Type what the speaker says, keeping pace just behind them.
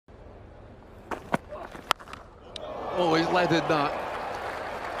Oh, he's leathered that.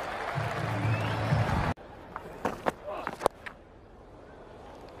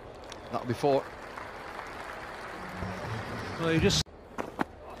 That'll be four. Well, you just...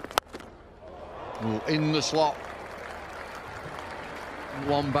 Oh, in the slot.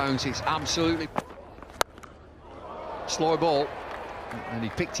 One bounce, it's absolutely... Slow ball. And he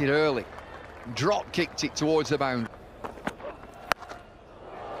picked it early. Drop kicked it towards the bound.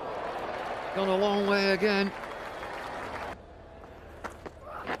 Gone a long way again.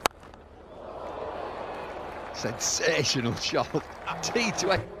 Sensational shot.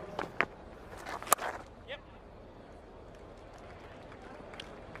 T20. Yep.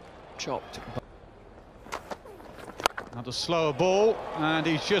 Chopped. Another slower ball, and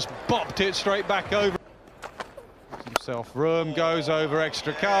he's just bopped it straight back over. Himself room, goes over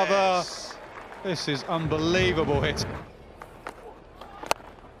extra cover. Yes. This is unbelievable hit.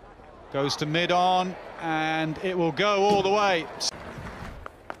 Goes to mid-on, and it will go all the way.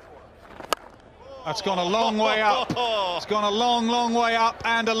 That's gone a long way up. It's gone a long, long way up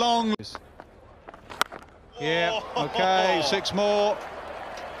and a long... Yeah, okay, 6 more.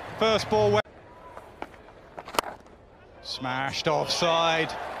 First ball went. Smashed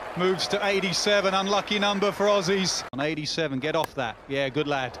offside. Moves to 87, unlucky number for Aussies. On 87, get off that. Yeah, good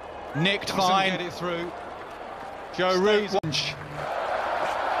lad. Nicked fine. Get it through. Joe Root.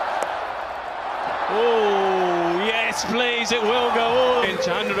 Oh, yes, please, it will go all inch.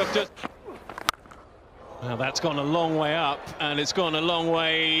 100 of just... Well, that's gone a long way up, and it's gone a long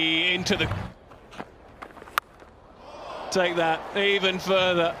way into the... Take that even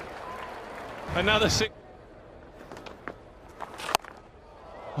further. Another 6...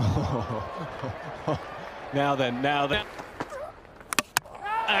 Now then.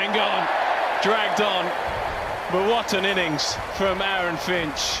 And gone. Dragged on. But what an innings from Aaron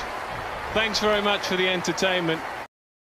Finch. Thanks very much for the entertainment.